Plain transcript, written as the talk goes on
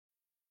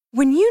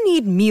When you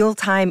need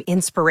mealtime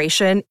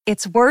inspiration,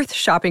 it's worth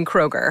shopping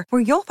Kroger,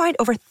 where you'll find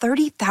over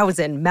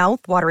 30,000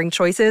 mouth-watering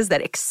choices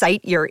that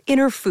excite your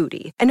inner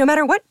foodie. And no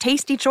matter what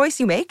tasty choice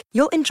you make,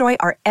 you'll enjoy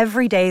our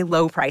everyday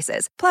low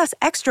prices, plus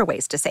extra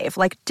ways to save,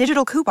 like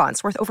digital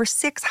coupons worth over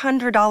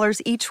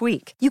 $600 each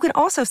week. You can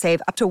also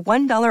save up to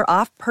 $1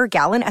 off per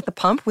gallon at the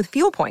pump with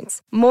fuel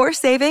points. More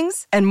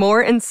savings and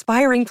more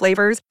inspiring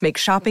flavors make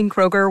shopping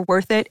Kroger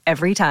worth it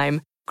every time.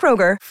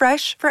 Kroger,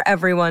 fresh for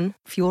everyone.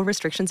 Fuel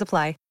restrictions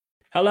apply.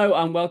 Hello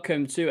and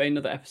welcome to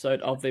another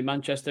episode of the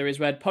Manchester is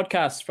Red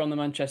podcast from the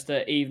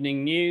Manchester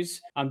Evening News.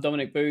 I'm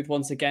Dominic Booth,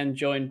 once again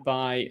joined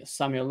by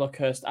Samuel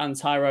Luckhurst and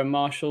Tyrone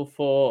Marshall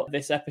for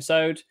this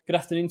episode. Good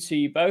afternoon to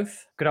you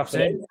both. Good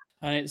afternoon.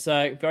 And it's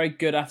a very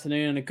good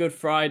afternoon and a good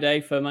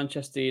Friday for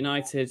Manchester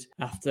United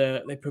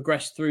after they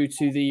progressed through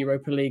to the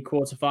Europa League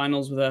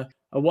quarterfinals with a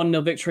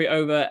 1-0 victory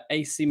over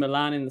AC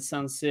Milan in the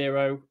San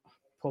Siro.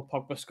 Paul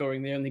Pogba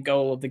scoring the only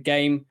goal of the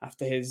game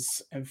after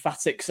his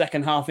emphatic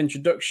second half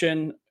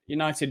introduction.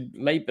 United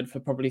laboured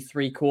for probably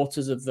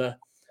 3/4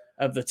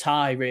 of the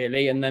tie,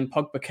 really, and then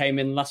Pogba came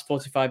in the last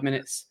 45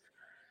 minutes,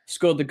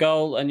 scored the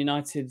goal, and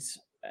United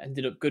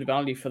ended up good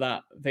value for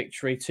that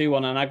victory,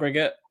 2-1 on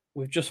aggregate.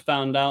 We've just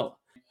found out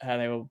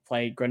they will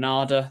play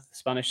Granada, the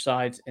Spanish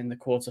side, in the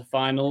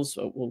quarterfinals.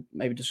 We'll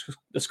maybe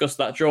discuss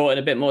that draw in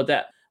a bit more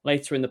depth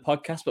later in the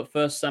podcast. But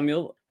first,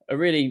 Samuel, a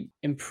really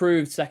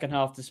improved second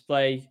half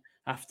display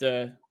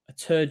after a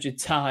turgid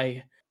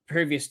tie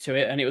previous to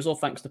it, and it was all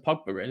thanks to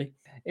Pogba, really.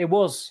 It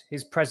was.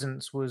 His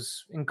presence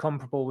was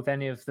incomparable with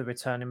any of the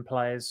returning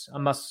players. I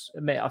must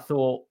admit, I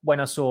thought when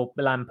I saw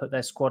Milan put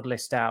their squad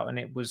list out and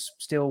it was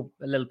still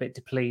a little bit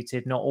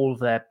depleted, not all of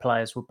their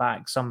players were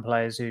back. Some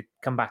players who'd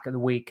come back at the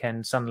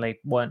weekend suddenly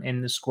weren't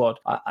in the squad.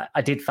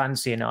 I did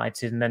fancy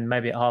United, and then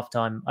maybe at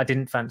halftime I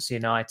didn't fancy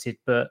United,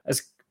 but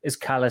as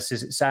callous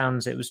as it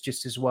sounds, it was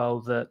just as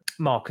well that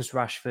Marcus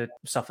Rashford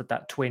suffered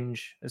that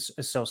twinge, as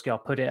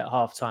Solskjaer put it, at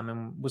halftime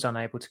and was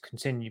unable to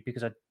continue,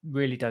 because I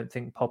really don't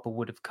think Pogba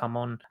would have come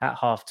on at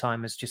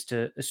halftime as just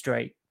a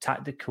straight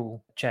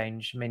tactical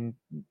change. I mean,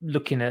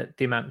 looking at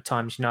the amount of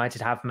times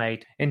United have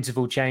made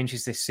interval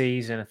changes this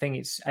season, I think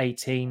it's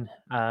 18,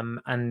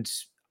 and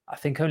I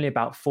think only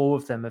about 4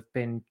 of them have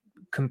been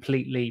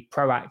completely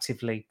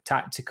proactively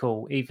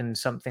tactical. Even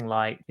something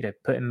like,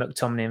 putting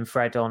McTominay and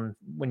Fred on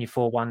when you're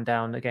 4-1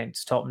 down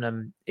against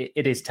Tottenham,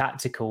 it is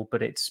tactical,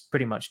 but it's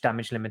pretty much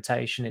damage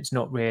limitation. It's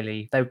not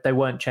really, they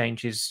weren't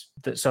changes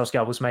that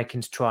Solskjaer was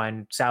making to try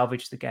and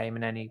salvage the game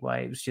in any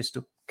way. It was just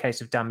a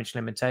case of damage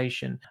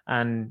limitation.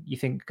 And you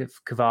think of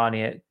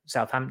Cavani at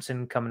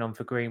Southampton coming on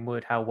for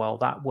Greenwood, how well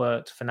that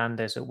worked.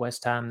 Fernandes at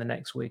West Ham the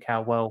next week,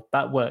 how well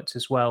that worked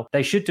as well.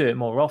 They should do it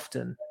more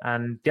often.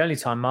 And the only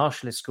time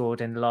Marshall has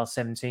scored in the last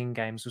 17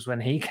 games was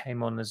when he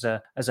came on as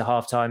a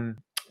halftime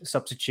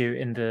substitute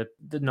in the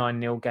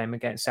 9-0 game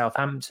against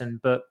Southampton.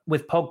 But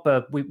with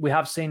Pogba, we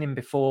have seen him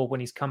before when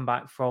he's come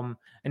back from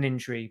an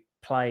injury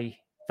play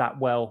that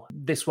well.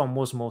 This one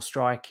was more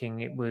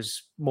striking. It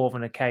was more of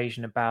an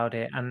occasion about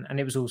it, and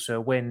it was also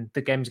a win.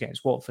 The games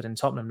against Watford and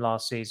Tottenham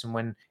last season,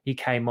 when he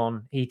came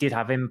on, he did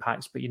have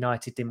impacts, but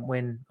United didn't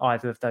win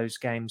either of those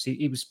games.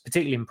 He was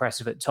particularly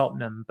impressive at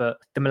Tottenham, but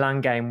the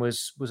Milan game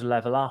was a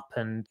level up,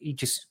 and he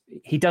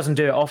doesn't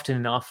do it often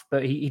enough,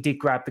 but he did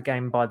grab the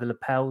game by the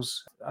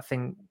lapels. I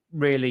think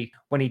really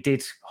when he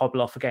did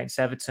hobble off against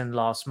Everton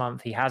last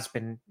month, he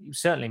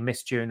certainly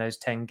missed during those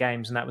 10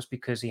 games, and that was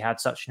because he had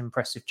such an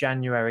impressive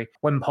January.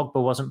 When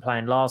Pogba wasn't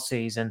playing last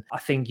season, I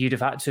think you'd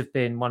have had to have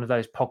been one of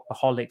those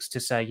Pogba-holics to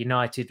say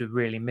United were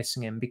really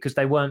missing him, because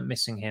they weren't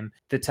missing him.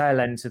 The tail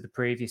end of the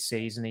previous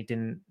season, he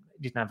didn't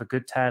have a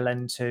good tail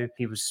end to.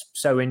 He was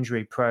so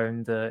injury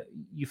prone that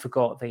you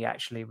forgot that he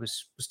actually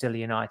was still a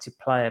United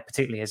player,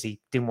 particularly as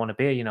he didn't want to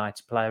be a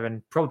United player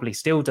and probably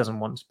still doesn't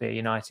want to be a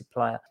United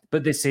player.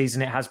 But this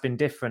season it has been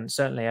different,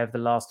 certainly over the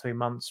last 3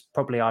 months,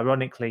 probably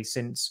ironically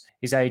since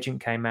his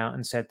agent came out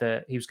and said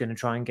that he was going to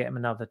try and get him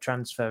another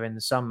transfer in the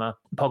summer.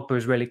 Pogba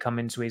has really come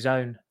into his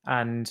own.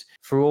 And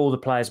for all the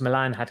players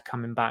Milan had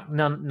coming back,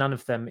 none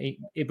of them,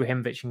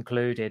 Ibrahimovic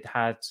included,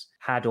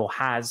 had or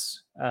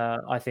has,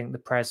 I think, the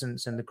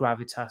presence and the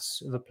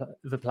gravitas of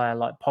a player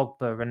like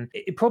Pogba. And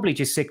it probably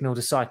just signalled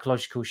a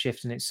psychological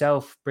shift in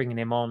itself, bringing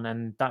him on.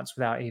 And that's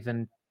without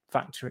even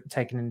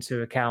taking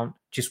into account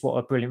just what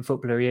a brilliant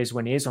footballer he is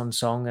when he is on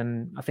song.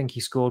 And I think he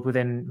scored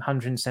within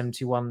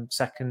 171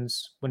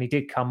 seconds when he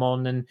did come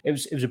on. And it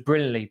was a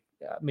brilliantly,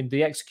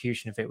 the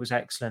execution of it was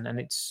excellent.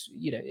 And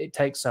it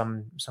takes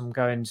some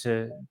going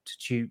to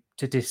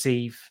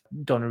deceive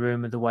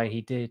Donnarumma the way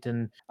he did.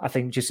 And I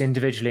think just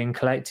individually and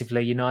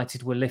collectively,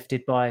 United were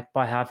lifted by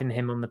having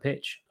him on the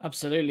pitch.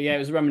 Absolutely, yeah. It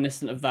was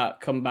reminiscent of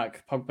that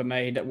comeback Pogba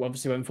made,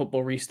 obviously, when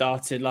football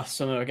restarted last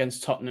summer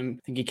against Tottenham.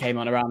 I think he came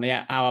on around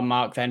the hour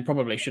mark then,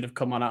 probably should have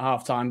come on at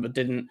half-time, but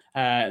didn't.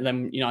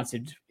 Then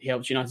he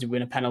helped United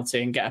win a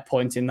penalty and get a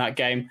point in that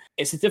game.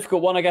 It's a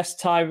difficult one, I guess,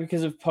 Ty,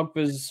 because of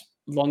Pogba's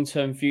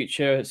long-term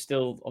future. It's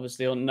still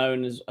obviously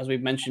unknown, as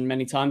we've mentioned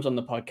many times on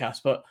the podcast,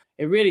 but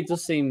it really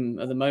does seem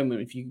at the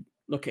moment, if you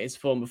look at his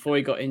form before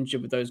he got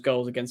injured with those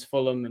goals against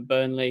Fulham and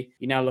Burnley.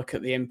 You now look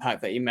at the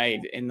impact that he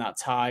made in that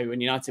tie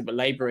when United were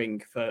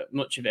labouring for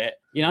much of it.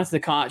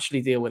 United can't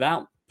actually deal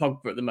without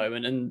Pogba at the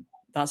moment, and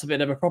that's a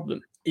bit of a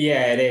problem.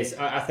 Yeah, it is.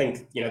 I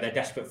think, they're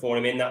desperate for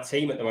him in that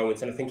team at the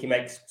moment, and I think he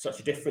makes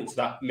such a difference to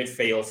that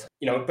midfield.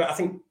 But I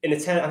think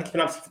he's been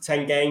absent for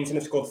 10 games and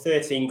have scored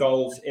 13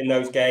 goals in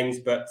those games,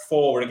 but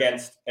 4 were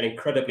against an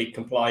incredibly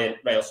compliant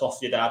Real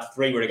Sociedad,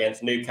 3 were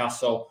against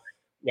Newcastle.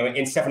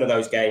 In 7 of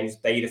those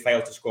games, they either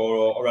failed to score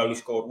or only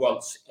scored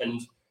once. And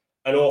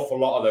an awful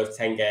lot of those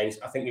 10 games,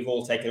 I think we've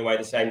all taken away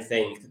the same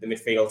thing, that the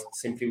midfield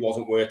simply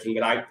wasn't working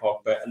without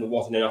Pogba and there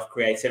wasn't enough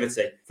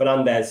creativity.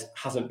 Fernandes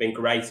hasn't been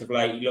great of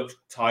late. He looked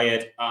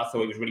tired. I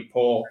thought he was really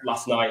poor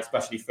last night,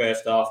 especially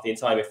first half. The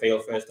entire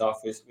midfield first half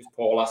was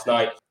poor last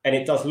night. And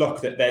it does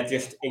look that they're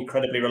just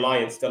incredibly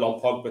reliant still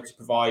on Pogba to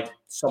provide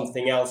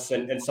something else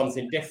and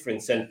something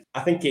different. And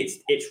I think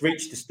it's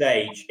reached the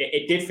stage.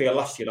 It did feel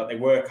last year like they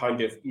were kind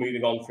of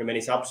moving on from in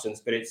his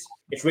absence, but it's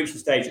reached the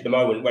stage at the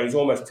moment where he's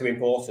almost too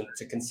important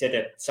to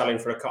consider selling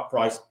for a cut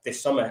price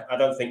this summer. I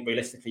don't think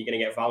realistically you're going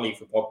to get value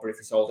for Pogba if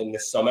you sold him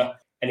this summer.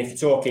 And if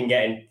you're talking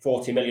getting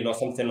 40 million or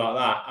something like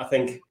that, I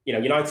think,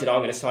 United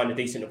aren't going to sign a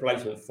decent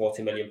replacement for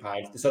 40 million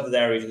pounds. There's other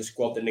areas of the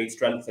squad that need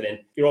strengthening.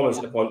 You're almost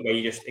at the point where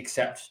you just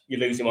accept you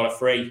lose him on a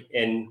free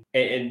in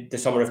the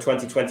summer of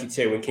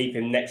 2022 and keep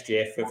him next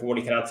year for what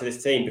he can add to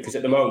this team. Because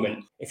at the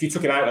moment, if you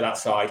took him out of that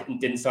side and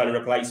didn't sign a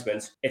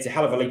replacement, it's a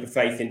hell of a leap of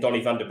faith in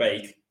Donny van de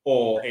Beek,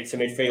 or it's a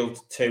midfield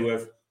two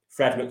of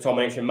Fred,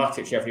 McTominay and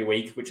Matic every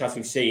week, which, as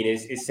we've seen,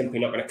 is simply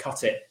not going to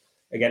cut it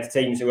against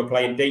teams who are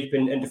playing deep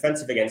and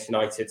defensive against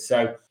United.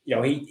 So,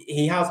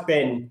 he has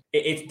been,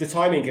 the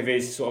timing of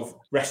his sort of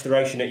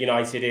restoration at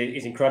United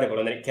is incredible.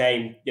 And then it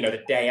came,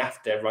 the day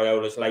after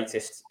Raiola's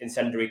latest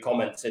incendiary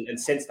comments. And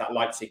since that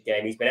Leipzig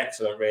game, he's been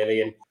excellent,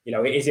 really. And,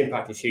 his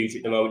impact is huge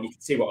at the moment. You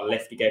can see what a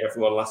lift he gave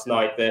everyone last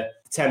night. The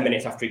 10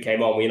 minutes after he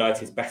came on were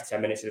United's best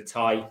 10 minutes of the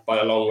tie by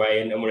a long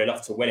way and were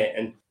enough to win it.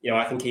 And,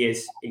 I think he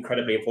is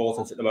incredibly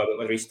important at the moment,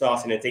 whether he's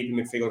starting a deep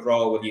midfield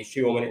role, whether you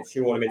shoehorn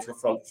him into a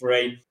front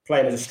three,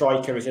 playing as a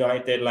striker as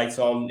United did late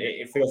on.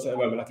 It feels at the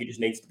moment like he just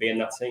needs to be in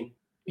that team.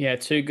 Yeah,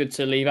 too good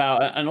to leave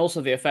out. And also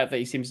the effect that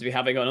he seems to be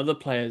having on other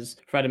players.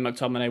 Fred and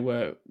McTominay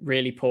were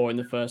really poor in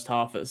the first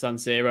half at San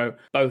Siro,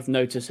 both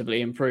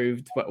noticeably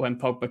improved when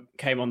Pogba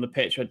came on the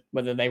pitch,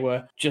 whether they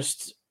were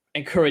just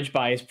encouraged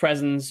by his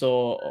presence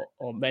or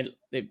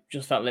they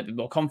just felt a little bit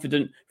more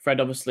confident. Fred,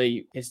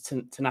 obviously, his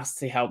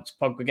tenacity helped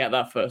Pogba get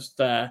that first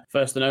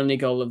and only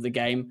goal of the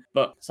game.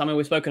 But Samuel,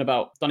 we've spoken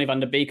about Donny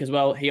van de Beek as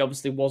well. He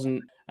obviously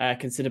wasn't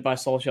considered by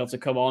Solskjaer to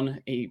come on.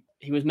 He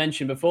was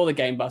mentioned before the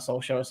game by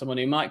Solskjaer as someone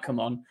who might come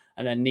on,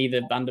 and then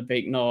neither Van de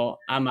Beek nor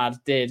Ahmad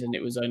did, and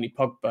it was only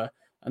Pogba.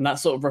 And that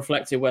sort of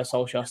reflected where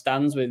Solskjaer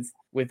stands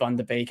with Van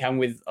de Beek and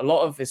with a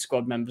lot of his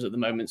squad members at the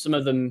moment. Some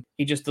of them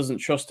he just doesn't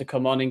trust to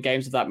come on in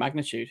games of that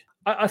magnitude.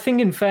 I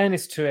think in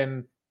fairness to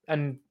him,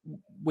 and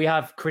we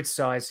have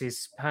criticised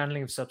his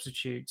handling of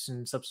substitutes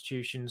and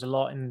substitutions a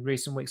lot in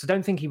recent weeks, I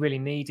don't think he really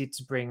needed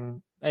to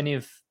bring any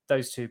of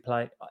those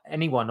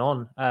anyone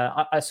on.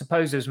 I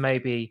suppose there's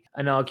maybe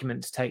an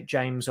argument to take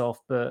James off,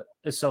 but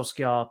as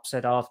Solskjaer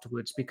said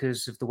afterwards,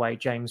 because of the way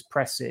James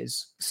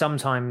presses,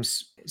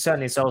 sometimes,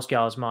 certainly in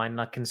Solskjaer's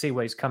mind, I can see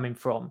where he's coming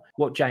from.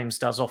 What James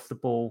does off the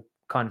ball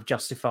kind of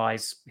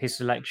justifies his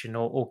selection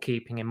or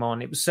keeping him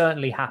on. It was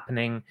certainly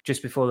happening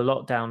just before the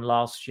lockdown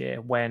last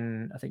year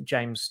when I think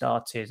James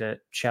started at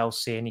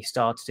Chelsea and he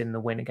started in the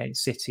win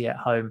against City at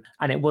home.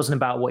 And it wasn't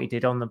about what he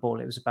did on the ball,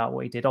 it was about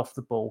what he did off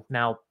the ball.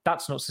 Now,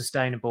 that's not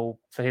sustainable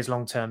for his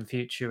long-term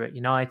future at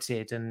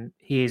United, and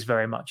he is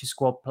very much a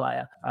squad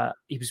player.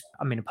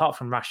 Apart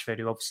from Rashford,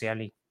 who obviously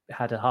only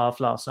had a half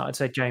last night, I'd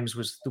say James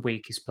was the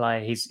weakest player.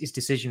 His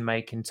decision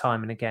making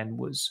time and again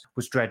was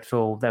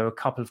dreadful. There were a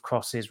couple of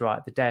crosses right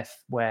at the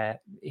death where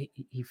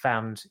he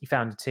found a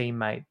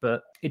teammate,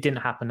 but it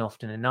didn't happen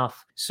often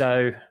enough.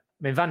 So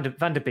Van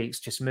de Beek's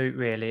just moot,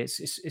 really.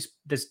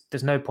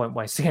 There's no point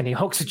wasting any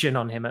oxygen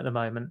on him at the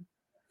moment.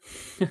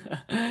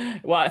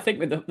 Well, I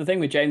think the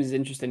thing with James is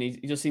interesting.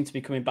 He just seems to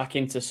be coming back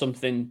into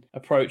something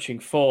approaching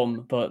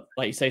form, but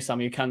like you say, Sam,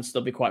 you can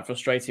still be quite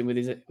frustrating with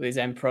his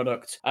end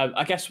product.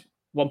 I guess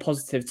one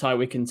positive tie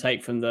we can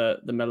take from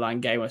the Milan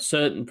game, a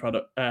certain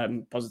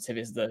positive,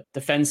 is the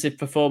defensive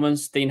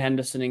performance. Dean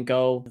Henderson in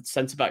goal, the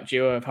centre-back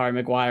duo of Harry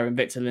Maguire and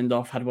Victor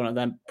Lindelof had one of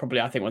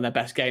their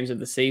best games of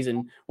the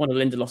season. One of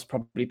Lindelof's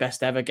probably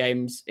best ever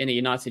games in a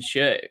United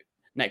shirt,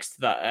 next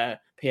to that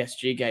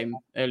PSG game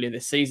earlier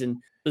this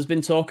season. There's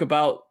been talk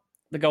about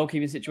the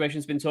goalkeeping situation.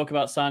 There's been talk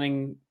about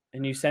signing a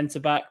new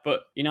centre-back,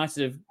 but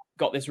United have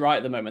got this right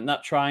at the moment.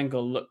 That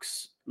triangle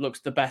looks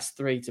the best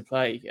three to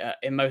play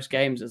in most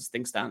games as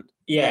things stand.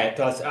 Yeah, it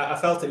does. I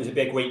felt it was a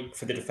big week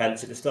for the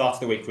defence at the start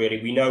of the week,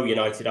 really. We know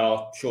United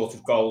are short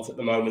of goals at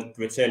the moment.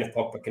 The return of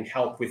Pogba can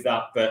help with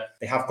that, but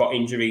they have got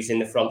injuries in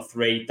the front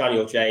three.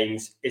 Daniel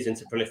James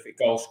isn't a prolific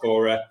goal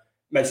scorer.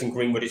 Mason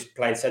Greenwood is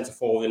playing centre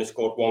forward and has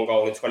scored one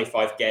goal in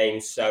 25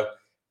 games. So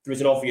there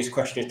is an obvious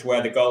question as to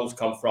where the goals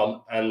come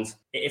from. And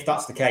if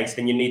that's the case,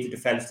 then you need the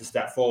defence to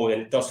step forward.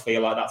 And it does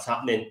feel like that's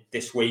happening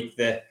this week.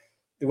 The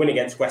win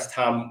against West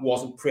Ham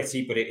wasn't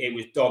pretty, but it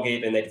was dogged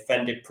and they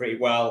defended pretty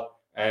well.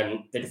 They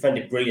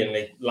defended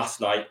brilliantly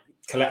last night,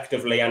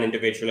 collectively and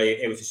individually.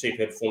 It was a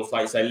superb performance.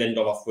 Like you say,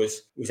 Lindelof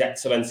was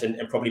excellent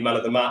and probably man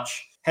of the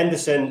match.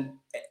 Henderson,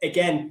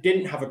 again,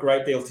 didn't have a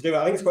great deal to do.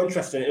 I think it's quite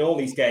interesting in all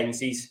these games.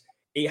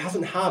 He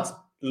hasn't had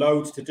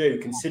loads to do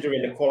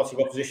considering the quality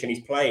of opposition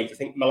he's played. I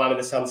think Milan and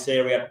the San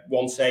Siro had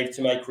one save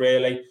to make,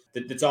 really.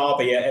 The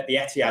derby at the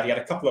Etihad, he had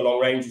a couple of long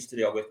ranges to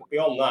deal with. But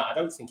beyond that, I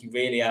don't think he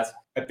really has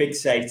a big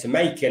save to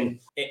make. And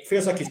it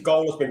feels like his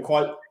goal has been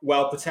quite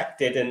well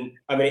protected. And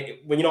I mean,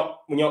 when you're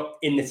not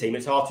in the team,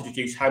 it's hard to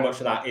deduce how much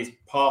of that is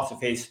part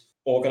of his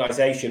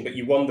organisation. But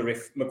you wonder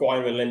if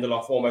Maguire and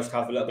Lindelof almost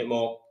have a little bit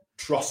more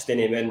trust in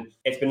him. And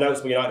it's been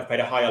noticeable United have played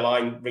a higher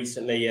line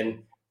recently,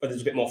 but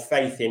there's a bit more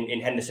faith in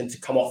Henderson to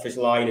come off his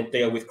line and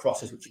deal with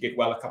crosses, which he did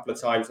well a couple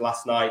of times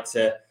last night,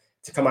 to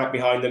come out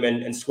behind them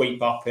and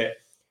sweep up it.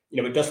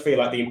 It does feel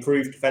like the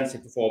improved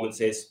defensive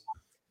performances,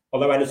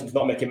 although Henderson's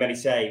not making many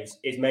saves,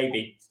 is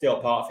maybe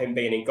still part of him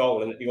being in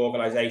goal, and that the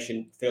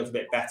organisation feels a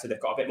bit better. They've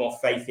got a bit more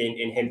faith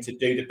in him to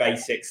do the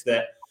basics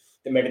that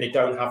maybe they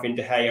don't have in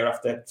De Gea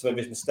after some of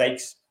his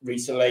mistakes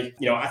recently.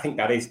 I think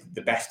that is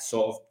the best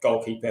sort of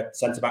goalkeeper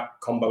centre-back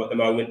combo at the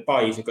moment.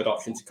 Bailly's a good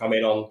option to come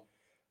in on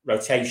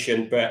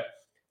rotation, but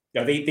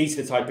these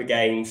are the type of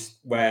games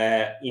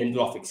where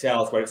Lindelof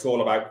excels, where it's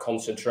all about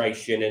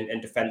concentration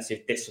and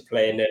defensive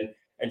discipline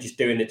and just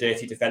doing the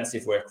dirty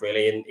defensive work,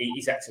 really. And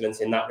he's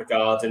excellent in that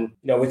regard. And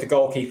with the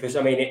goalkeepers,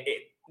 I mean,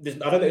 I don't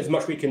think there's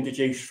much we can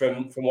deduce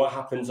from what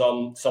happens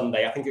on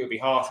Sunday. I think it would be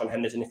harsh on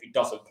Henderson if he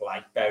doesn't play,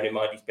 bearing in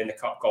mind he's been the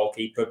cup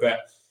goalkeeper. But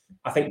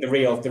I think the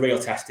real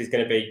test is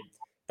going to be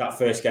that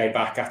first game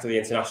back after the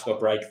international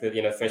break,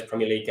 the first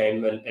Premier League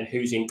game, and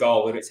who's in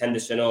goal, whether it's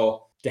Henderson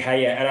or De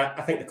Gea. And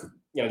I think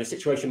the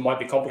situation might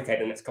be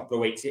complicated in the next couple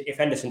of weeks. If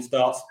Henderson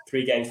starts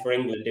 3 games for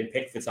England in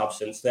Pickford's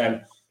absence,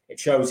 then it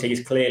shows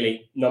he's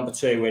clearly number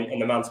 2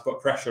 and the man to put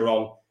pressure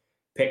on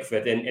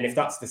Pickford. And if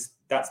that's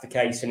the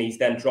case and he's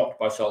then dropped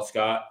by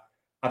Solskjaer,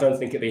 I don't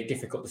think it'd be a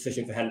difficult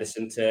decision for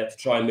Henderson to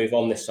try and move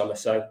on this summer.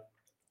 So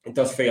it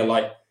does feel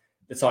like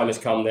the time has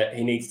come that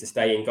he needs to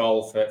stay in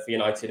goal for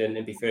United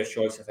and be first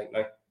choice, I think,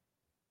 now.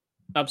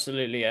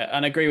 Absolutely, yeah.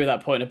 And I agree with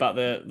that point about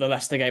the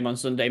Leicester game on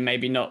Sunday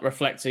maybe not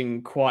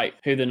reflecting quite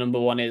who the number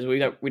 1 is. We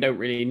don't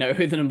really know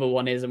who the number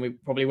 1 is, and we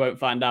probably won't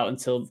find out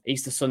until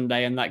Easter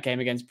Sunday and that game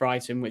against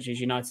Brighton, which is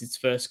United's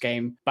first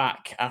game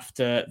back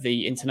after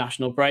the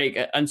international break.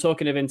 And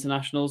talking of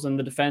internationals and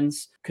the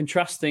defence,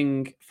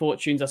 contrasting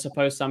fortunes, I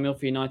suppose, Samuel,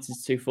 for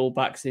United's 2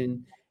 fullbacks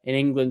in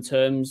England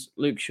terms.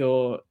 Luke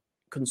Shaw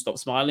couldn't stop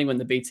smiling when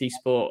the BT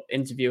Sport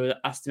interviewer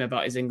asked him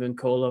about his England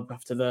call-up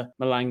after the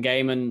Milan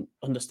game, and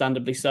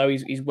understandably so.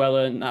 He's well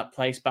earned that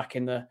place back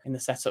in the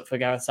setup for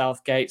Gareth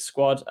Southgate's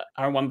squad.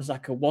 Aaron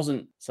Wan-Bissaka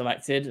wasn't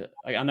selected.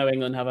 I know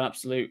England have an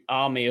absolute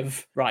army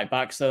of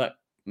right-backs, so that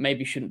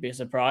maybe shouldn't be a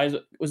surprise.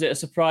 Was it a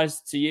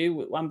surprise to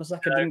you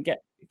Wan-Bissaka didn't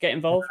get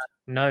involved?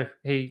 No,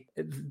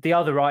 the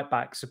other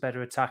right-backs are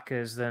better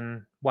attackers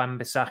than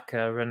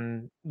Wan-Bissaka,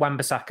 and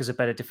Wan-Bissaka's a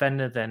better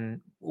defender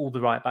than all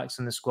the right-backs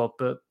in the squad,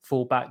 but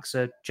full-backs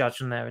are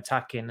judged on their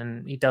attacking,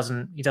 and he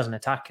doesn't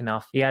attack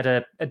enough. He had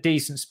a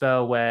decent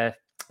spell where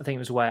I think it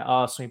was away at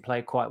Arsenal, he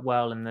played quite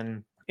well, and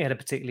then he had a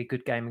particularly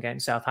good game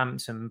against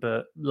Southampton,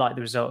 but like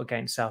the result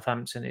against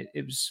Southampton,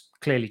 it was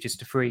clearly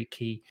just a freak.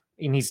 He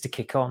needs to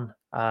kick on.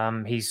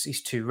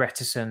 He's too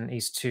reticent,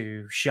 he's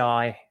too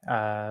shy.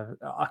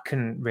 I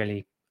couldn't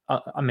really...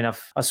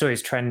 I saw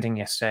his trending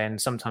yesterday,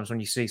 and sometimes when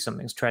you see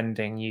something's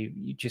trending,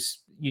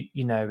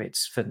 you know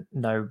it's for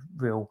no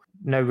real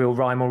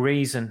rhyme or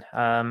reason,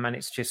 and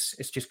it's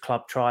just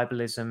club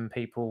tribalism.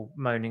 People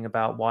moaning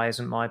about why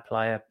isn't my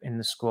player in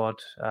the squad?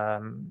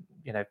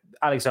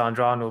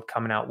 Alexander-Arnold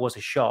coming out was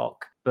a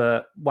shock,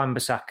 but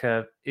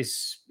Wan-Bissaka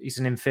he's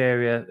an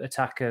inferior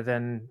attacker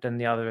than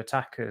the other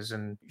attackers,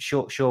 and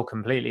Shaw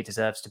completely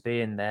deserves to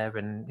be in there,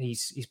 and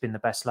he's been the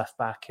best left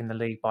back in the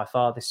league by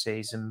far this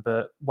season.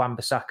 But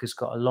Wan-Bissaka's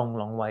got a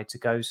long way to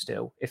go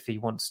still if he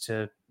wants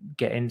to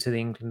get into the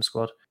England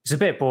squad. It's a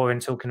bit boring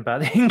talking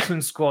about the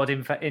England squad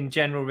in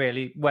general,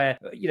 really, where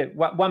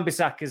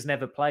Wan-Bissaka's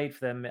never played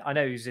for them. I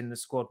know he was in the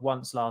squad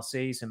once last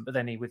season, but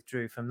then he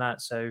withdrew from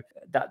that, so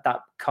that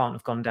can't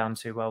have gone down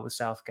too well with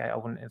Southgate, I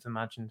wouldn't have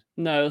imagined.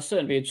 No, it'll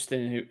certainly be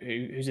interesting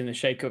who's in the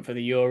shake-up for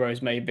the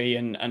Euros maybe,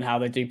 and how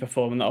they do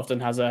perform, and that often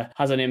has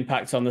an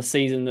impact on the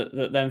season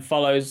that then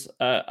follows.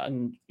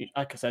 And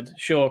like I said,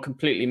 Shaw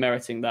completely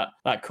meriting that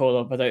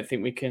call-up. I don't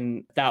think we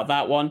can doubt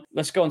that one.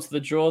 Let's go on to the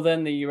draw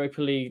then. The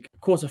Europa League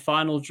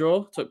quarter-final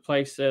draw took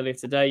place earlier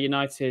today.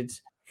 United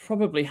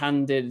probably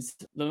handed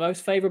the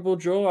most favourable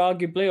draw,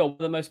 arguably, or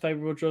the most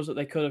favourable draws that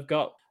they could have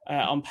got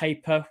on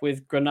paper,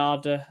 with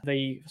Granada,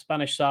 the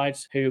Spanish side,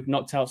 who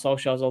knocked out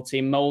Solskjaer's old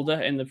team Molde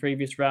in the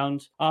previous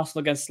round.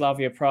 Arsenal against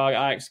Slavia Prague,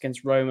 Ajax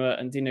against Roma,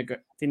 and Dinamo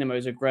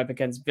Zagreb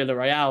against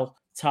Villarreal.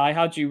 Ty,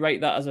 how do you rate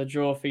that as a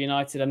draw for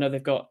United? I know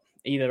they've got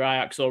either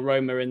Ajax or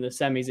Roma in the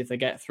semis if they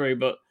get through,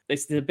 but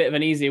it's a bit of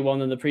an easier one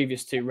than the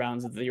previous 2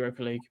 rounds of the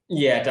Europa League.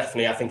 Yeah,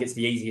 definitely. I think it's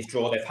the easiest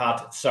draw they've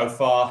had so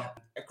far.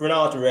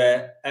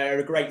 Granada are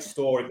a great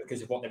story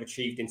because of what they've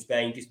achieved in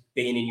Spain, just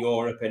being in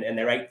Europe, and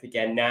they're 8th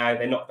again now.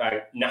 They knocked out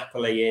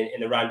Napoli in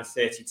the round of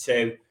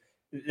 32.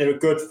 They're a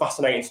good,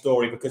 fascinating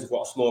story because of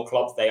what a small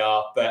club they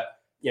are. But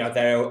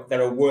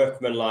they're a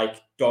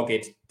workman-like,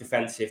 dogged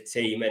defensive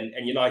team,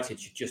 and United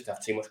should just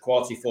have too much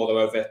quality for them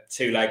over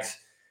 2 legs.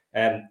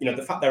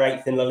 The fact they're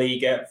 8th in La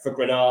Liga for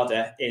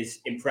Granada is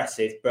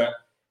impressive, but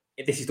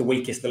this is the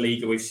weakest La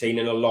Liga we've seen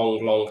in a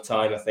long, long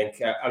time, I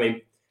think.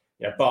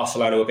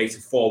 Barcelona were beaten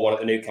 4-1 at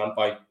the Nou Camp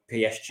by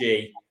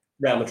PSG.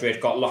 Real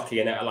Madrid got lucky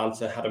and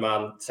Atalanta had a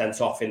man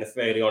sent off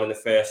early on in the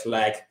first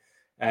leg.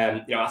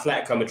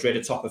 Atletico Madrid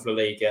are top of La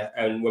Liga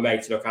and were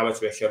made to look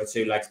amateurish over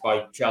 2 legs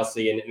by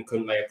Chelsea and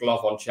couldn't lay a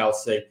glove on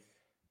Chelsea.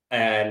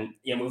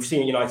 We've seen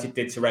what United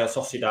did to Real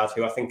Sociedad,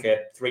 who I think are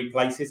 3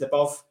 places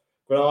above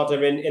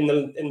Granada in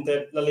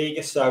the La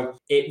Liga. So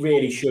it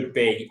really should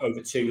be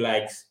over 2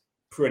 legs,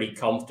 pretty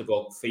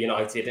comfortable for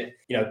United.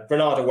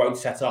 Granada won't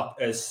set up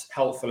as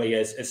helpfully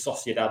as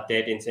Sociedad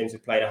did in terms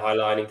of playing a high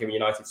line and giving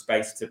United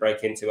space to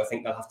break into. I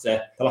think they'll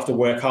have to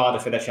work harder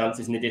for their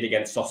chances than they did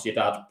against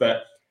Sociedad.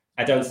 But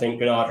I don't think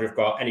Granada have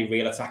got any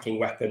real attacking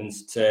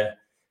weapons to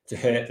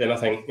hurt them. I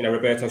think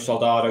Roberto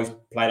Soldado's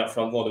playing up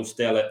front for them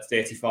still at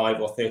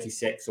 35 or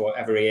 36 or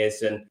whatever he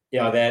is, and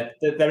they're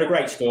a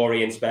great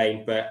story in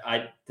Spain, but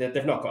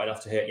they've not got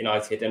enough to hurt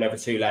United. And over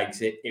 2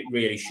 legs, it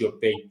really should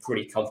be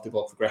pretty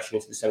comfortable progression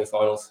into the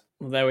semi-finals.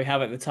 Well, there we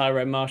have it. The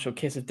Tyrone Marshall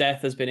kiss of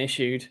death has been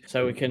issued,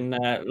 so we can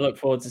look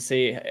forward to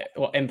see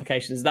what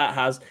implications that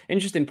has.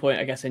 Interesting point,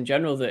 I guess, in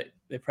general, that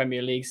the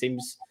Premier League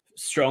seems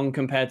strong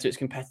compared to its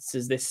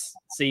competitors this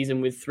season,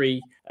 with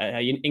 3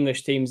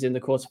 English teams in the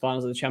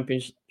quarterfinals of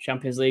the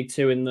Champions League,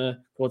 2 in the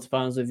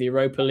quarterfinals of the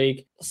Europa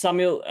League.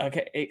 Samuel,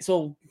 it's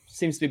all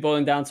seems to be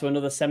boiling down to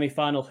another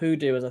semi-final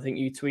hoodoo, as I think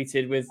you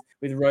tweeted, with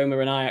Roma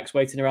and Ajax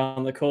waiting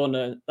around the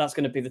corner. That's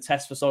going to be the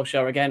test for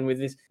Solskjaer again, with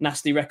this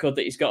nasty record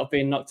that he's got of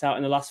being knocked out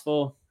in the last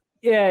 4.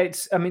 Yeah,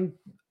 it's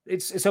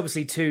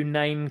obviously 2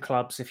 name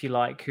clubs, if you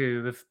like,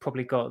 who have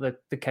probably got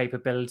the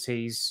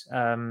capabilities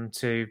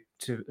to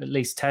at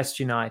least test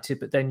United.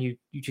 But then you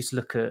just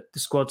look at the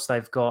squads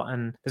they've got,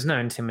 and there's no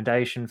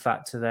intimidation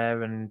factor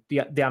there. And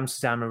the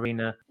Amsterdam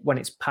Arena, when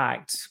it's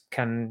packed,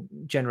 can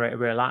generate a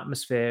real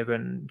atmosphere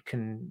and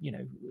can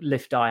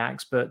lift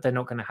Ajax. But they're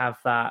not going to have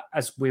that.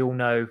 As we all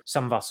know,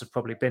 some of us have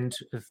probably been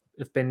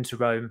to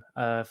Rome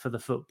for the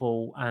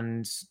football,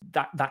 and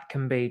that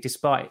can be,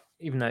 despite,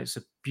 even though it's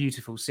a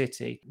beautiful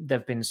city, there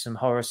have been some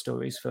horror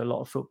stories for a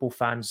lot of football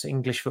fans,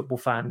 English football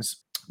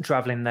fans,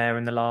 travelling there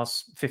in the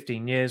last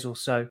 15 years or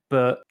so.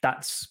 But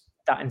that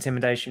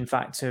intimidation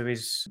factor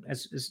has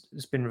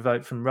been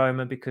revoked from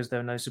Roma because there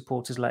are no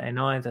supporters let in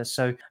either.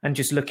 So, and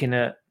just looking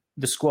at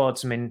the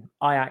squads, I mean,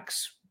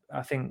 Ajax,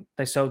 I think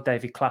they sold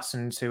David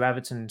Klaassen to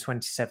Everton in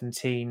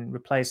 2017,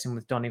 replacing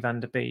with Donny van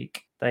der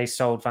Beek. They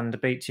sold Van der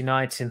Beek to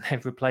United, and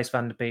they've replaced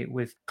Van der Beek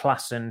with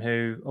Klaassen,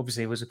 who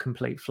obviously was a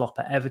complete flop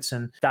at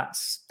Everton.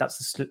 That's the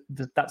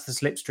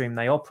slipstream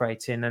they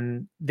operate in,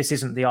 and this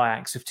isn't the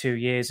Ajax of 2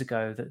 years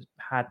ago that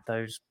had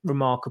those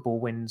remarkable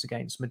wins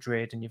against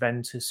Madrid and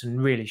Juventus,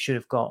 and really should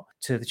have got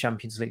to the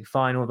Champions League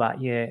final that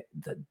year.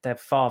 They're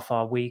far,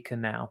 far weaker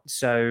now.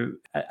 So,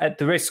 at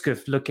the risk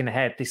of looking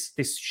ahead,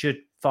 this should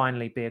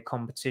finally be a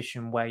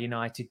competition where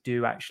United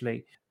do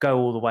actually go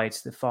all the way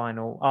to the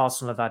final.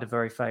 Arsenal have had a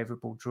very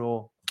favourable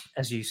draw,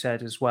 as you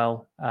said as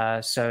well.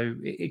 So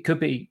it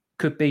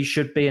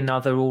should be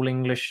another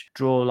all-English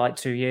draw like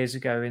 2 years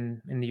ago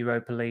in the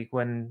Europa League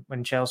when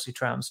Chelsea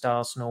trounced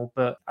Arsenal.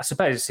 But I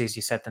suppose it's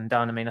easier said than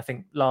done. I mean, I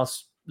think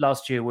last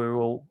year we were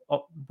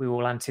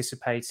all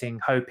anticipating,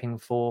 hoping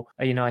for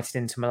a United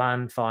Inter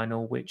Milan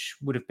final, which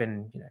would have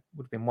been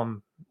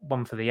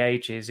one for the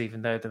ages,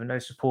 even though there were no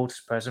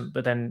supporters present.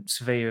 But then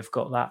Sevilla have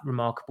got that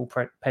remarkable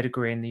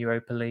pedigree in the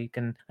Europa League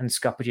and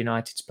scuppered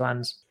United's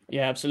plans.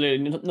 Yeah,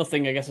 absolutely.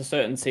 Nothing, I guess, a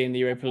certainty in the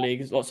Europa League.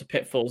 There's lots of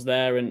pitfalls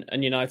there,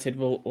 and United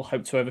will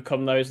hope to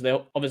overcome those.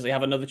 They'll obviously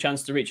have another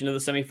chance to reach another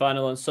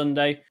semi-final on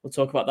Sunday. We'll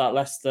talk about that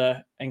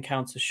Leicester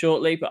encounter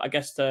shortly, but I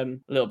guess a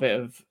little bit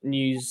of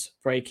news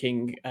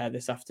breaking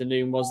this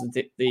afternoon was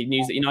the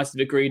news that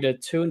United agreed a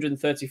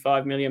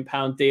 £235 million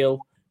deal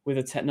with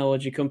a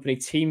technology company,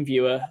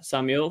 TeamViewer,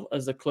 Samuel,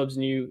 as the club's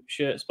new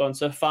shirt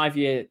sponsor.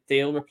 5-year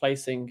deal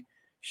replacing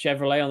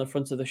Chevrolet on the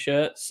front of the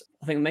shirts.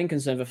 I think the main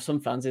concern for some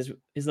fans is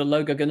the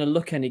logo going to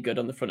look any good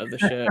on the front of the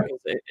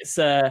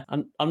shirt?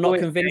 I'm not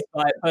convinced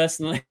by it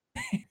personally.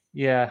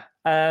 Yeah.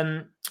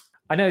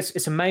 I know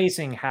it's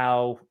amazing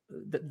how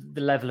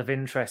the level of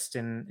interest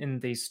in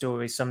these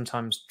stories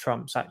sometimes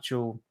trumps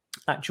actual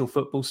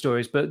football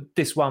stories, but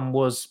this one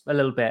was a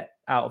little bit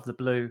out of the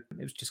blue.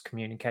 It was just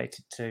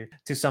communicated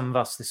to some of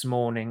us this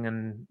morning,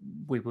 and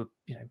we were,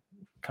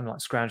 kind of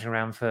like scrounging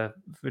around for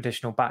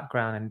additional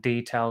background and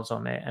details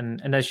on it.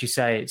 And as you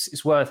say,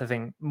 it's worth, I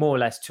think, more or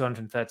less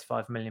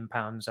 £235 million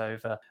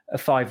over a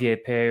 5-year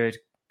period,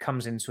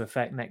 comes into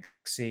effect next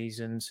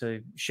season. So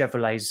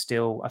Chevrolet's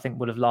still, I think,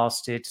 would have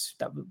lasted,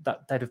 that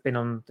they'd have been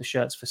on the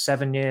shirts for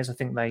 7 years. I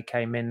think they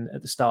came in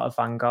at the start of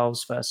Van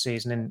Gaal's first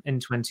season in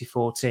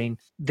 2014.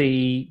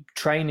 The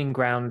training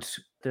ground,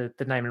 the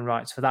naming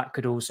rights for that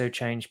could also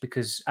change,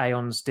 because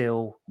Aon's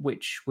deal,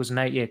 which was an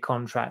 8-year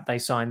contract, they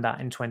signed that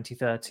in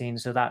 2013.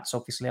 So that's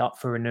obviously up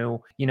for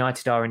renewal.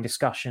 United are in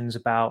discussions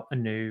about a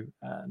new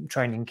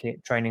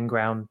training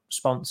ground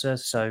sponsor.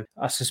 So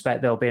I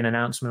suspect there'll be an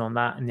announcement on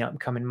that in the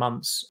upcoming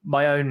months.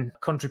 My own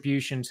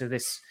contribution to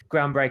this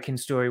groundbreaking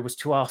story was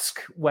to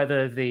ask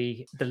whether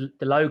the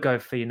logo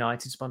for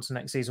United sponsor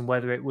next season,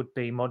 whether it would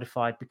be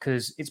modified,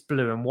 because it's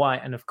blue and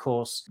white. And of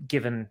course,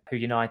 given who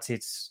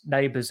United's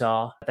neighbours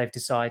are, they've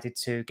decided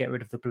to get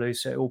rid of the blue,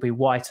 so it will be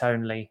white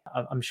only.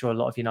 I'm sure a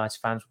lot of United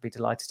fans will be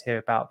delighted to hear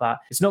about that.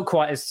 It's not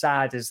quite as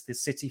sad as the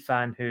City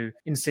fan who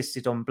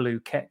insisted on blue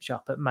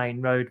ketchup at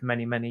Main Road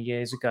many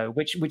years ago,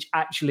 which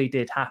actually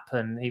did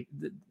happen.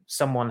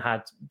 Someone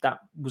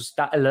was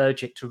that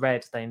allergic to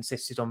red, they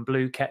insisted on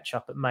blue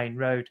ketchup at Main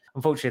Road.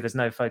 Unfortunately, there's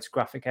no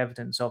photographic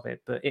evidence of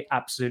it, but it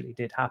absolutely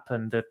did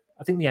happen.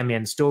 I think the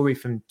MEN story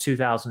from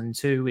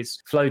 2002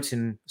 is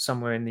floating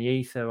somewhere in the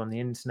ether on the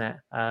internet.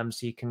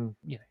 So you can,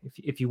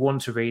 if you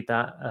want to read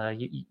that,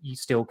 you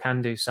still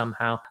can do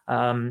somehow.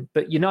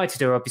 But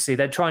United are obviously,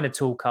 they're trying to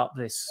talk up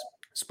this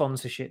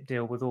sponsorship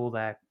deal with all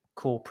their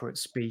corporate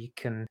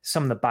speak, and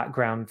some of the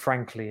background,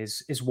 frankly,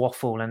 is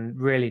waffle and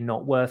really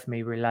not worth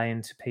me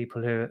relaying to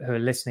people who are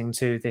listening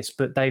to this.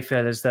 But they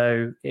feel as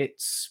though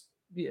it's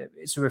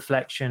a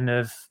reflection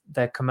of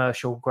their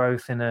commercial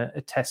growth in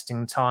a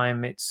testing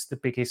time. It's the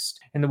biggest,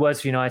 in the words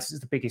of United, it's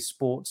the biggest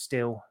sports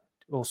deal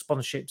or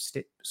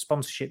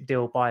sponsorship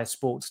deal by a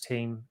sports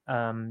team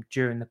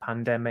during the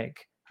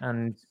pandemic.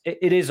 And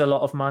it is a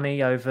lot of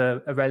money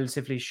over a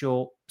relatively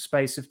short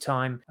space of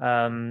time.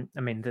 I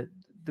mean,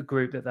 the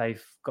group that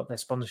they've got their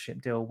sponsorship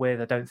deal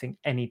with, I don't think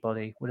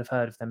anybody would have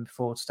heard of them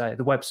before today.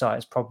 The website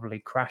has probably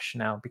crashed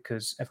now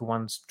because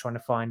everyone's trying to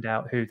find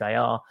out who they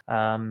are.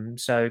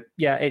 So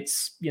yeah,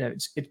 it's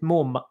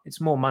more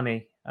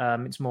money,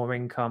 it's more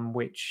income,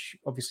 which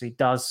obviously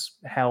does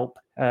help.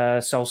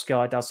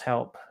 Solskjaer does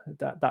help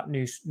that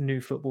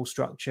new football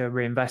structure,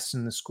 reinvest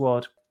in the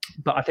squad.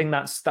 But I think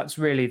that's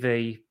really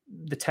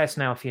the test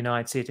now for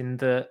United, in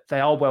that they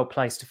are well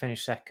placed to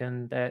finish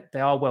second. They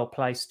are well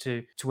placed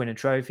to win a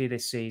trophy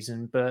this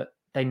season, but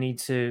there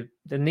needs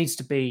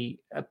to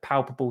be a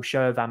palpable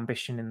show of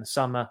ambition in the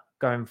summer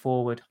going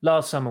forward.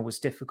 Last summer was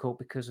difficult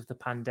because of the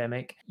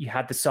pandemic. You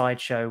had the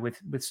sideshow with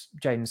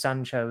Jadon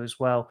Sancho as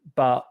well.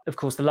 But of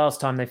course, the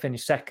last time they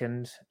finished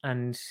second,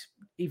 and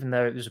even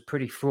though it was a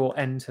pretty fraught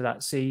end to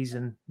that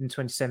season in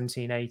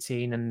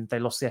 2017-18, and they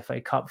lost the FA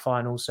Cup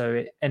final, so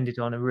it ended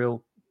on a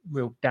real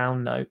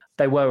down note.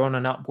 They were on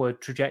an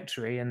upward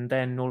trajectory, and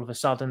then all of a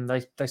sudden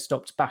they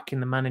stopped backing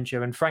the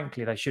manager, and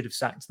frankly they should have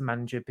sacked the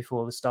manager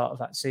before the start of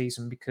that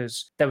season,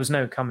 because there was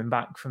no coming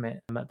back from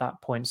it at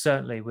that point.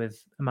 Certainly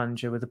with a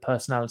manager with a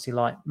personality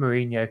like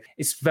Mourinho,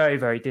 it's very,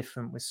 very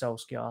different with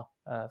Solskjaer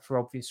for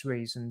obvious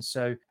reasons.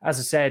 So as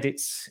I said,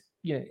 it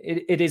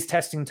is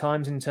testing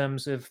times in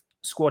terms of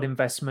squad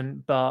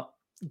investment, but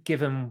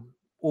given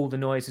all the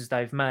noises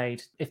they've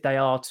made, if they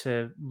are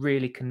to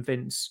really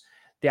convince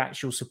the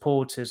actual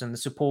supporters, and the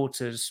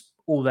supporters,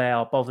 all they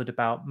are bothered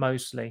about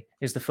mostly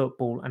is the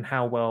football and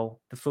how well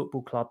the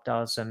football club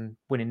does and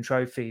winning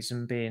trophies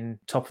and being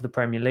top of the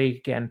Premier League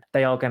again,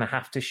 they are going to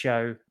have to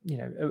show,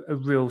 a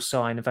real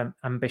sign of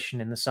ambition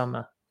in the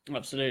summer.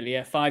 Absolutely,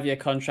 yeah. 5-year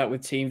contract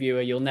with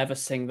TeamViewer. You'll never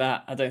sing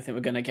that. I don't think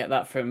we're going to get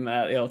that from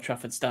the Old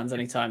Trafford stands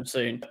anytime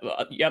soon.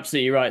 But you're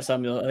absolutely right,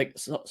 Samuel. I think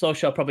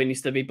Solskjaer probably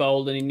needs to be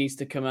bold, and he needs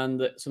to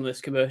command that some of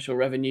this commercial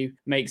revenue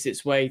makes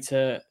its way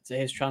to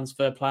his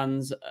transfer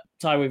plans.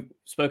 Ty, we've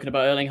spoken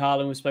about Erling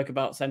Haaland, we've spoken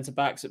about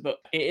centre-backs, but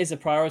it is a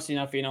priority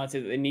now for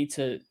United that they need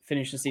to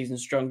finish the season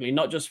strongly,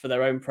 not just for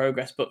their own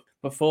progress, but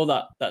before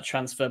that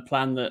transfer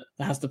plan that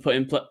has to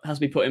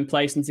be put in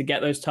place, and to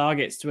get those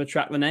targets to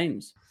attract the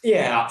names.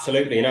 Yeah,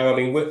 absolutely.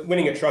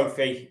 Winning a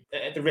trophy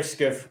at the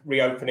risk of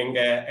reopening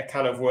a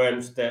can of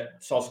worms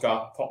that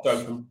Solskjaer popped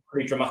open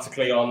pretty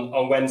dramatically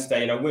on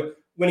Wednesday.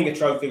 Winning a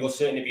trophy will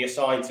certainly be a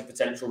sign to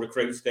potential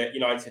recruits that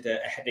United are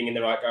heading in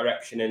the right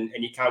direction, and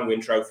you can win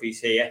trophies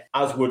here,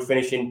 as would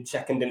finishing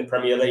second in the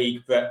Premier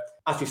League. But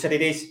as you said,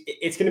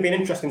 it's going to be an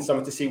interesting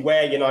summer to see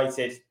where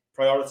United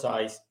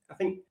prioritise. I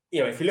think,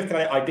 if you're looking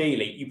at it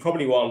ideally, you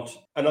probably want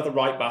another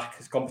right back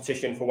as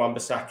competition for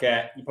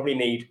Wan-Bissaka. You probably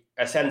need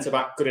a centre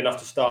back good enough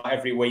to start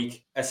every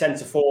week, a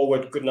centre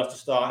forward good enough to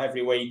start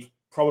every week,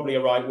 probably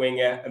a right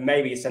winger, and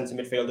maybe a centre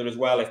midfielder as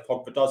well if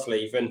Pogba does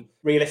leave. And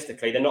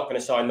realistically, they're not going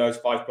to sign those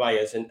 5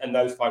 players, and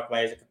those 5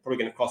 players are probably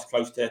going to cost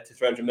close to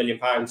 £300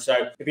 million. So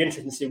it'd be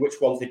interesting to see which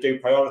ones they do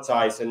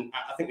prioritise. And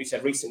I think we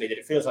said recently that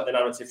it feels like the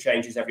narrative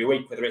changes every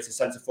week, whether it's a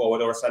centre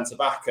forward or a centre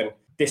back. And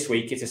this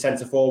week it's a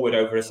centre forward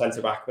over a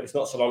centre back, but it's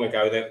not so long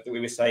ago that we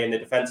were saying the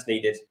defence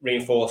needed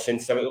reinforcing.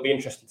 So it'll be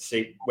interesting to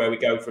see where we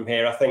go from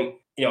here. I think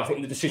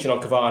the decision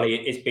on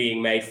Cavani is being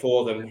made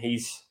for them.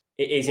 He's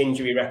his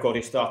injury record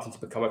is starting to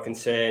become a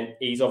concern.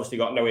 He's obviously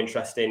got no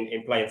interest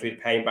in playing through the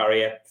pain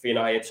barrier for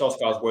United.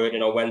 Solskjaer's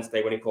wording on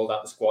Wednesday when he pulled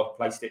out the squad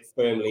placed it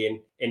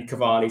firmly in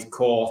Cavani's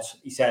court.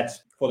 He said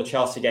for the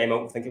Chelsea game,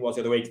 I think it was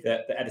the other week,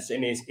 that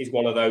Ederson is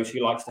one of those who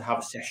likes to have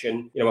a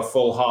session, a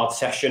full hard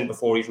session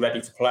before he's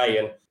ready to play.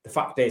 And the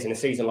fact is, in a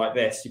season like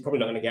this, you're probably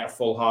not going to get a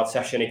full hard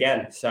session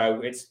again.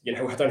 So it's,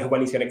 I don't know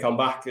when he's going to come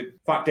back. The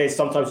fact is,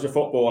 sometimes as a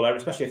footballer,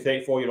 especially a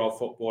 34-year-old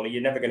footballer,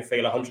 you're never going to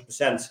feel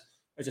 100%.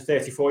 As a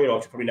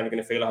 34-year-old, you're probably never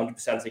going to feel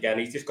 100% again.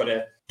 He's just got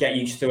to get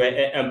used to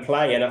it and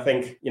play. And I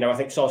think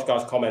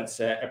Solskjaer's comments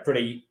are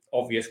pretty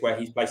obvious where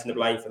he's placing the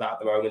blame for that at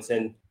the moment.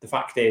 And the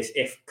fact is,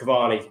 if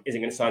Cavani isn't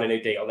going to sign a new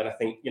deal, then I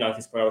think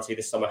United's priority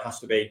this summer has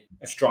to be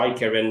a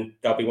striker, and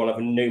they'll be one of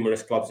the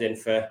numerous clubs in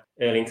for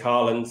Erling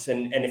Haaland.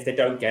 And if they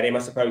don't get him, I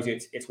suppose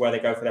it's where they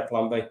go for their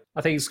plan B.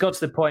 I think it's got to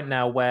the point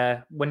now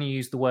where when you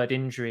use the word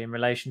injury in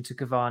relation to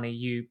Cavani,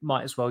 you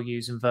might as well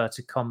use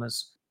inverted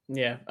commas.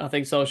 Yeah, I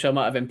think Solskjaer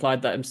might have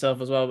implied that himself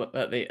as well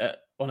at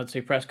one or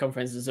two press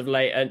conferences of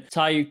late. And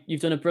Ty,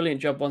 you've done a brilliant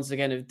job once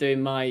again of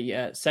doing my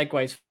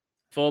segues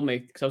for me,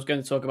 because I was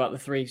going to talk about the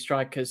three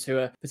strikers who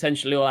are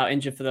potentially all out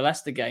injured for the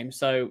Leicester game.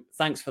 So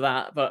thanks for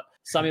that. But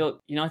Samuel,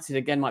 United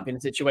again might be in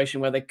a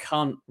situation where they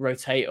can't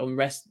rotate or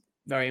rest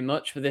very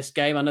much for this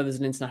game. I know there's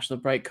an international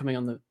break coming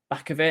on the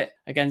back of it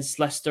against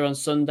Leicester on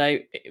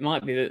Sunday. It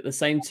might be the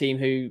same team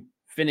who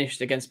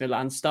finished against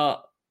Milan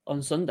start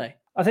on Sunday.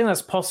 I think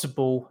that's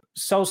possible.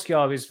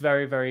 Solskjaer is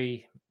very,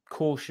 very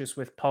cautious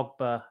with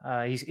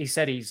Pogba. He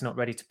said he's not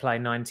ready to play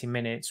 90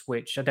 minutes,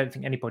 which I don't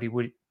think anybody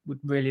would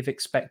really have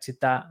expected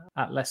that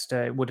at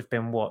Leicester. It would have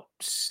been,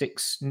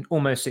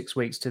 almost 6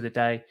 weeks to the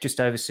day,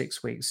 just over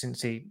 6 weeks since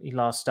he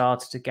last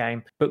started a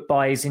game. But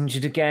Bailly's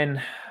injured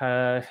again.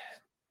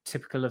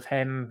 Typical of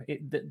him,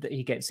 that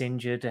he gets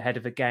injured ahead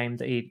of a game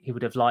that he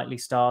would have likely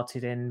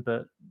started in.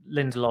 But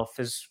Lindelof,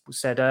 as was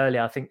said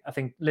earlier, I think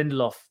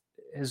Lindelof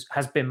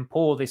has been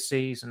poor this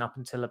season up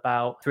until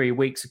about 3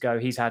 weeks ago.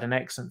 He's had an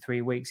excellent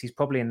 3 weeks. He's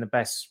probably in the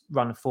best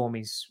run of form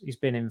he's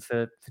been in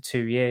for 2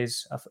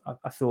 years.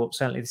 I thought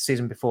certainly the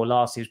season before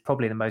last, he was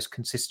probably the most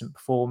consistent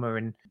performer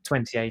in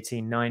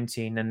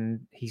 2018-19, and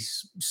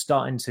he's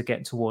starting to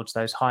get towards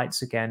those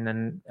heights again,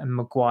 and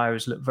Maguire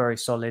has looked very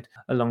solid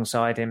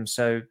alongside him.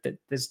 So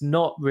there's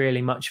not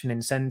really much of an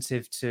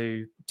incentive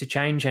to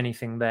change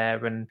anything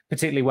there, and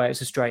particularly where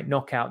it's a straight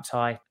knockout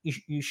tie.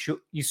 You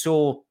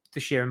saw the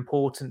sheer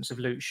importance of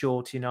Luke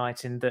Shaw to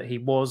United, that he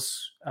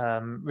was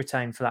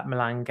retained for that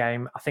Milan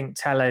game. I think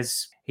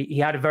Telles, he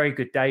had a very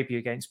good debut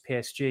against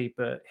PSG,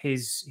 but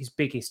his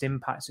biggest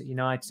impact at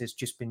United has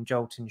just been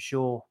Jolton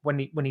Shaw.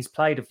 When he's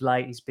played of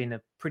late, he's been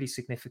a pretty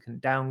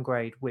significant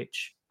downgrade,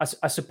 which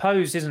I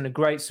suppose isn't a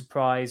great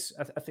surprise.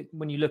 I think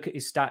when you look at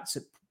his stats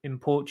in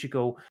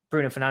Portugal,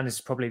 Bruno Fernandes is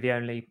probably the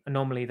only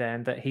anomaly there,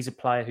 and that he's a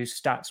player whose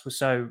stats were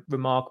so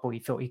remarkable, he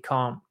thought he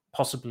can't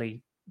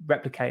possibly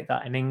replicate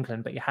that in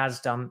England, but he has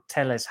done.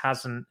 Telles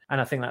hasn't,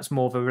 and I think that's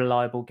more of a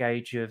reliable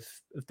gauge of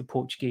the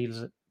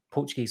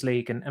Portuguese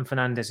league, and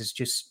Fernandes is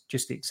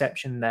just the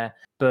exception there.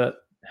 But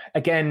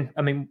again,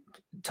 I mean,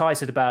 Ty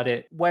said about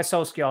it, where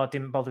Solskjaer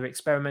didn't bother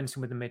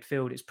experimenting with the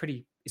midfield,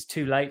 it's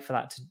too late for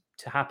that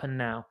to happen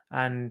now,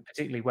 and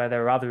particularly where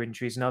there are other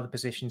injuries in other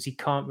positions, he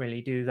can't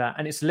really do that.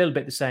 And it's a little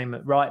bit the same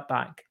at right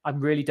back. I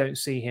really don't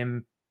see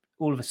him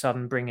all of a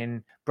sudden bring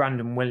in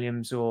Brandon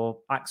Williams or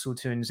Axel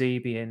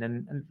Tuanzebe in.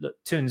 And look,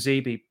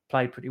 Tuanzebe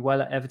played pretty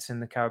well at Everton,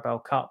 the Carabao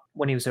Cup,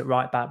 when he was at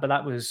right back, but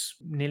that was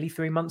nearly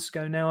 3 months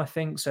ago now, I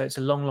think. So it's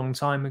a long, long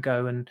time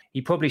ago, and he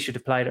probably should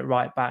have played at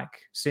right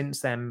back since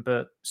then.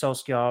 But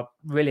Solskjaer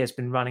really has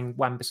been running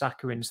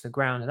Wan-Bissaka into the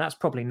ground, and that's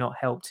probably not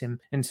helped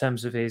him in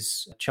terms of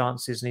his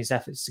chances and his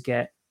efforts to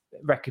get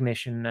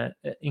recognition at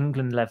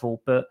England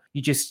level. But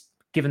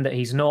given that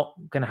he's not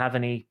going to have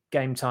any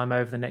game time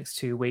over the next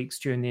 2 weeks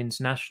during the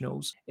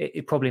internationals,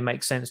 it probably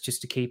makes sense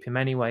just to keep him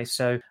anyway.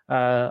 So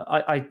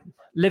I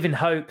live in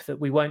hope that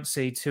we won't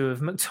see two of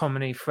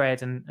McTominay,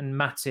 Fred, and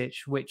Matic,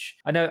 which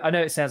I know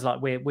it sounds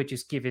like we're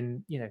just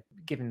giving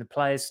the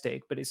players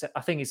stick, but I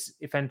think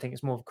if anything,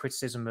 it's more of a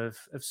criticism of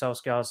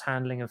Solskjaer's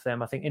handling of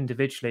them. I think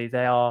individually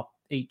they are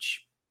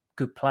each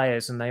good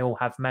players and they all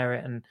have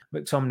merit, and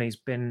McTominay's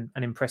been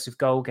an impressive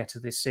goal getter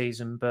this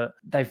season, but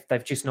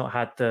they've just not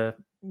had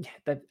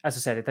as I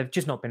said, they've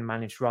just not been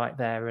managed right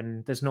there,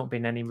 and there's not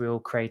been any real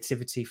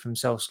creativity from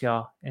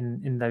Solskjaer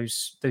in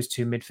those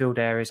two midfield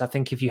areas. I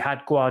think if you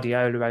had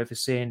Guardiola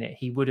overseeing it,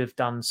 he would have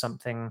done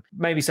something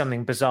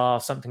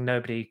bizarre, something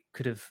nobody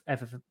could have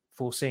ever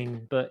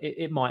foreseen, but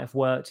it might have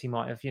worked. He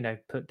might have,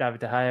 put David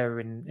De Gea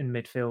in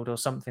midfield or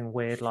something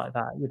weird like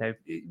that.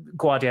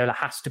 Guardiola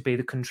has to be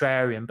the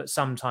contrarian, but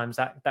sometimes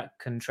that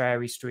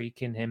contrary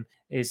streak in him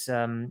is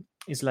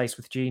is laced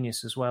with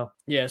genius as well.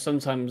 Yeah,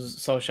 sometimes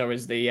Solskjaer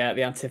is the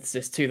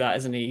antithesis to that,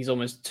 isn't he? He's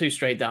almost too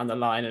straight down the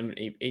line, and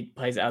he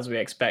plays it as we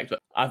expect. But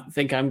I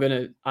think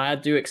I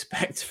do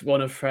expect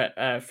one of Fred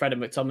and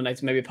McTominay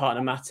to maybe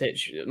partner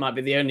Matic. It might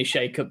be the only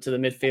shake-up to the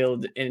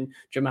midfield in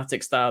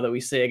dramatic style that we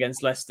see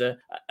against Leicester.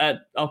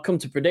 I'll come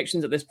to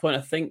predictions at this point.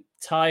 I think,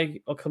 Ty,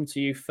 I'll come to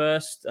you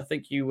first. I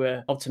think you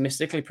were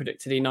optimistically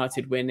predicted a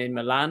United win in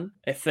Milan.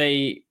 If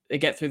they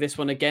get through this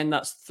one again,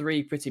 that's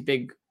 3 pretty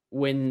big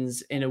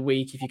wins in a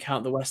week if you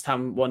count the West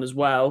Ham one as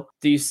well.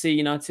 Do you see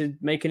United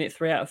making it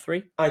 3 out of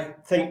 3? I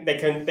think they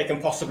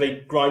can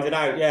possibly grind it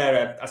out.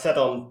 Yeah, I said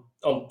on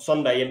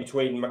Sunday, in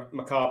between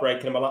my car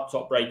break and my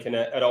laptop breaking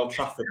at Old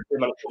Trafford, we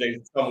managed to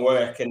do some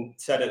work, and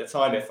said at the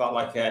time it felt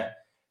like a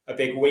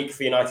big week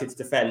for United's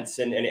defence,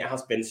 and it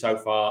has been so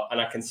far.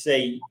 And I can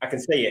see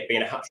it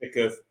being a hat-trick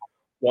of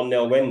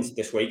 1-0 wins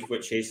this week,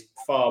 which is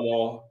far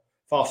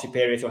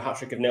superior to a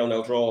hat-trick of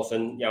 0-0 draws.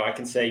 And, I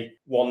can see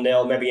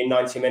 1-0 maybe in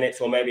 90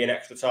 minutes or maybe in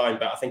extra time,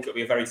 but I think it'll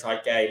be a very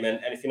tight game. And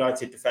if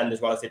United defend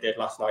as well as they did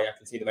last night, I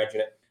can see them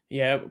edging it.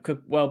 Yeah, it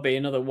could well be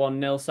another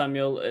 1-0,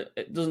 Samuel.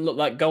 It doesn't look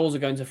like goals are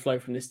going to flow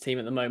from this team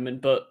at the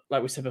moment, but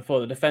like we said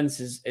before, the defence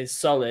is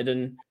solid,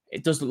 and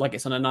it does look like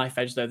it's on a knife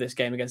edge, though, this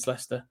game against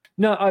Leicester.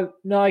 No,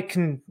 I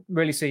can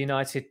really see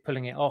United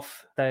pulling it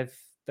off.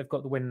 They've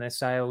got the wind in their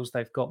sails.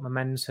 They've got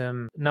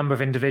momentum. A number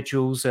of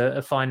individuals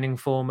are finding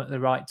form at the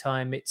right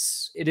time. It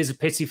is a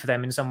pity for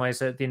them in some ways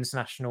that the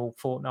international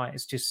fortnight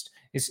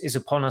is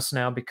upon us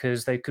now,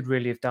 because they could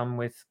really have done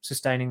with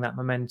sustaining that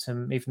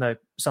momentum, even though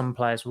some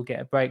players will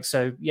get a break.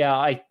 So, yeah,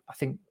 I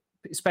think,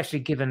 especially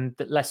given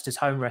that Leicester's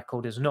home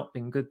record has not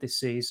been good this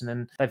season,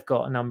 and they've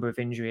got a number of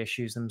injury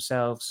issues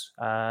themselves,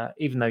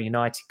 even though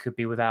United could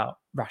be without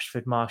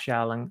Rashford,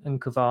 Martial and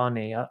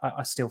Cavani,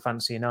 I still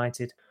fancy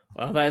United.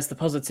 Well, there's the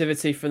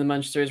positivity from the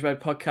Manchester is Red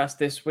podcast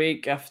this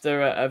week.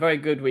 After a very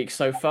good week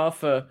so far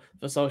for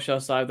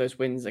Solskjaer's side, those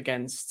wins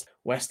against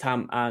West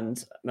Ham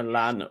and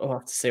Milan. We'll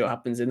have to see what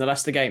happens in the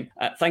Leicester game.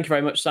 Thank you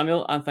very much,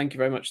 Samuel, and thank you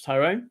very much,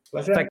 Tyrone.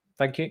 Pleasure.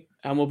 Thank you.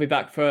 And we'll be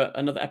back for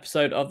another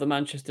episode of the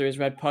Manchester is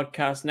Red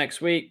podcast next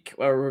week,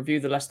 where we'll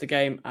review the Leicester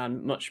game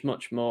and much,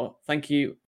 much more. Thank you.